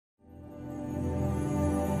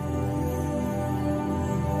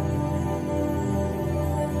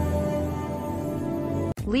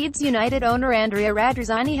Leeds United owner Andrea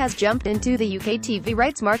Radrizzani has jumped into the UK TV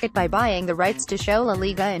rights market by buying the rights to show La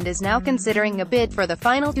Liga and is now considering a bid for the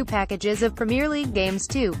final two packages of Premier League games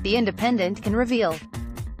too, The Independent can reveal.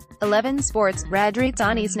 11 Sports,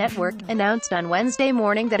 Radrizzani's network, announced on Wednesday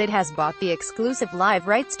morning that it has bought the exclusive live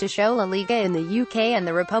rights to show La Liga in the UK and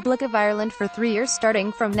the Republic of Ireland for 3 years starting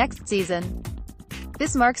from next season.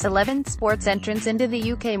 This marks 11 Sports' entrance into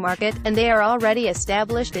the UK market, and they are already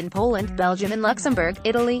established in Poland, Belgium and Luxembourg,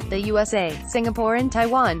 Italy, the USA, Singapore and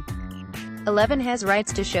Taiwan. 11 has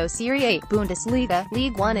rights to show Serie A, Bundesliga,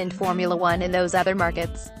 League One and Formula One in those other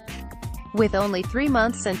markets. With only 3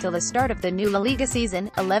 months until the start of the new La Liga season,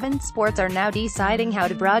 11 Sports are now deciding how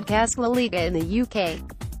to broadcast La Liga in the UK.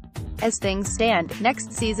 As things stand,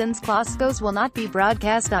 next season's Clásicos will not be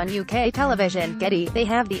broadcast on UK television. They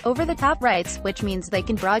have the over-the-top rights, which means they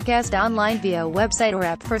can broadcast online via a website or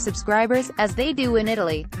app for subscribers, as they do in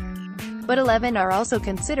Italy. But 11 are also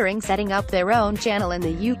considering setting up their own channel in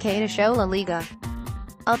the UK to show La Liga.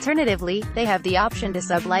 Alternatively, they have the option to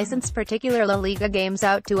sub-license particular La Liga games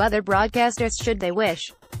out to other broadcasters should they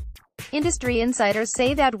wish. Industry insiders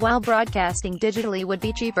say that while broadcasting digitally would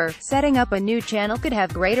be cheaper, setting up a new channel could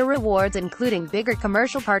have greater rewards including bigger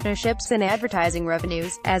commercial partnerships and advertising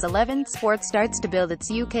revenues. As 11 Sports starts to build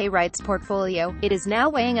its UK rights portfolio, it is now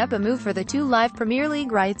weighing up a move for the two live Premier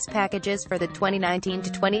League rights packages for the 2019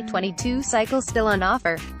 to 2022 cycle still on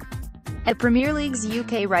offer. At Premier League's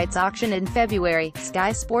UK rights auction in February,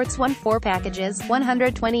 Sky Sports won 4 packages,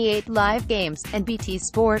 128 live games, and BT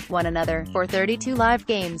Sport won another, for 32 live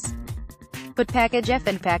games. But Package F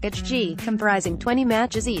and Package G, comprising 20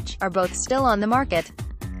 matches each, are both still on the market.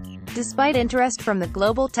 Despite interest from the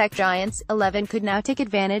global tech giants, 11 could now take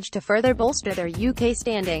advantage to further bolster their UK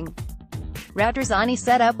standing. Radrizzani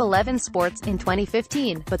set up 11 Sports in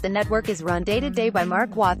 2015, but the network is run day-to-day by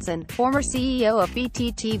Mark Watson, former CEO of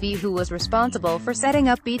BT TV who was responsible for setting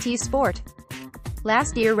up BT Sport.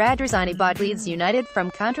 Last year Radrizzani bought Leeds United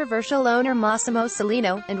from controversial owner Massimo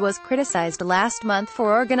Cellino, and was criticized last month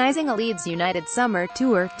for organizing a Leeds United summer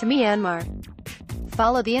tour to Myanmar.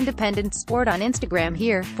 Follow The Independent Sport on Instagram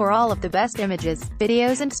here, for all of the best images,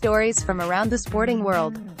 videos and stories from around the sporting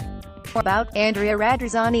world. About Andrea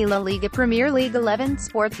Radrizzani La Liga Premier League 11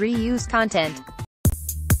 Sports reused content.